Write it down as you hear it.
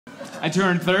I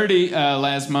turned 30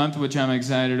 last month, which I'm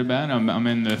excited about. I'm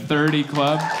in the 30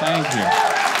 club. Thank you.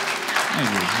 Thank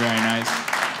you. It's very nice.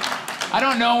 I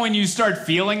don't know when you start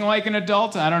feeling like an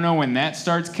adult. I don't know when that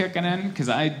starts kicking in, because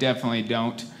I definitely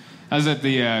don't. I was at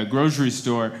the grocery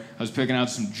store. I was picking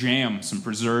out some jam, some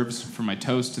preserves for my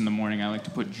toast in the morning. I like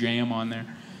to put jam on there.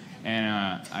 And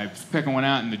I was picking one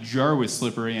out, and the jar was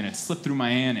slippery, and it slipped through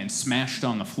my hand and smashed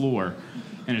on the floor.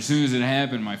 And as soon as it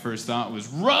happened, my first thought was,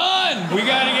 run! We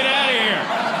gotta get out of here!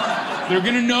 They're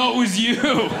gonna know it was you!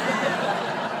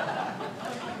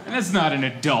 And that's not an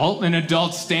adult. An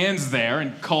adult stands there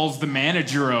and calls the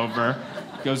manager over,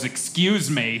 goes,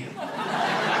 excuse me.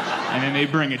 And then they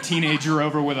bring a teenager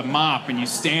over with a mop, and you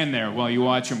stand there while you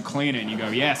watch them clean it, and you go,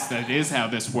 yes, that is how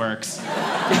this works.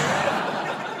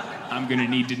 I'm gonna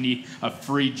need a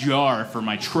free jar for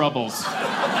my troubles.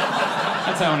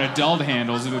 That's how an adult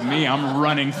handles it with me. I'm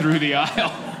running through the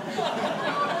aisle.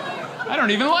 I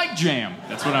don't even like jam.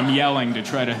 That's what I'm yelling to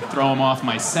try to throw him off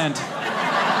my scent.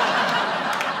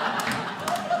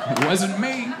 It wasn't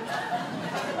me.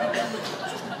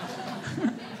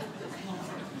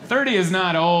 30 is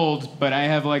not old, but I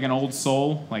have like an old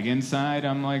soul. Like inside,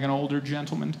 I'm like an older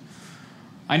gentleman.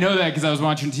 I know that because I was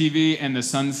watching TV and the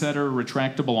Sunsetter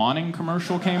retractable awning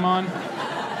commercial came on.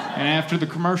 And after the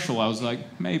commercial, I was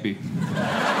like, maybe.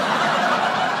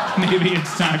 Maybe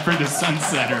it's time for the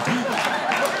Sunsetter.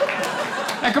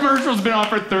 That commercial's been on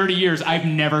for 30 years. I've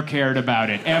never cared about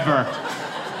it, ever.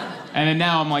 And then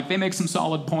now I'm like, they make some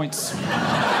solid points.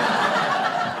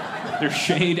 There's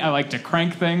shade. I like to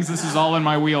crank things. This is all in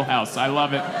my wheelhouse. I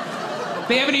love it.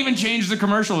 They haven't even changed the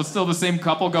commercial. It's still the same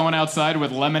couple going outside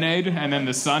with lemonade, and then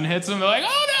the sun hits them. They're like,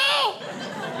 oh no!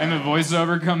 And the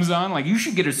voiceover comes on, like, you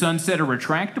should get a Sunsetter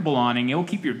retractable awning. It'll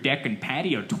keep your deck and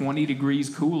patio 20 degrees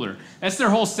cooler. That's their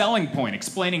whole selling point,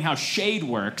 explaining how shade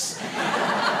works.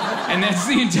 And that's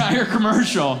the entire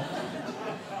commercial.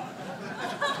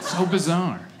 So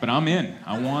bizarre, but I'm in.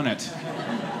 I want it.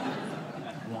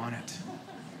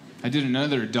 I did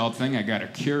another adult thing. I got a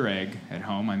Keurig at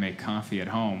home. I make coffee at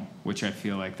home, which I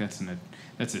feel like that's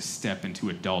a step into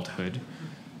adulthood.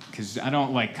 Because I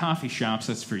don't like coffee shops.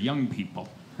 That's for young people.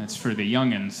 That's for the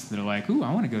youngins that are like, ooh,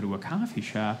 I want to go to a coffee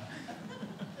shop.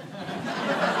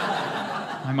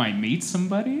 I might meet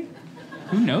somebody.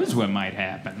 Who knows what might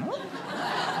happen?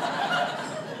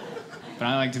 But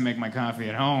I like to make my coffee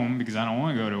at home because I don't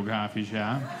want to go to a coffee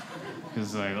shop.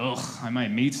 Because, like, ugh, I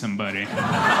might meet somebody.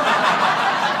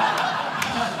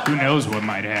 Who knows what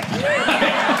might happen?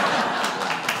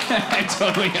 I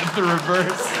totally have the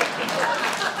reverse.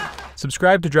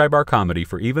 Subscribe to Dry Bar Comedy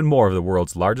for even more of the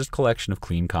world's largest collection of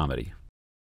clean comedy.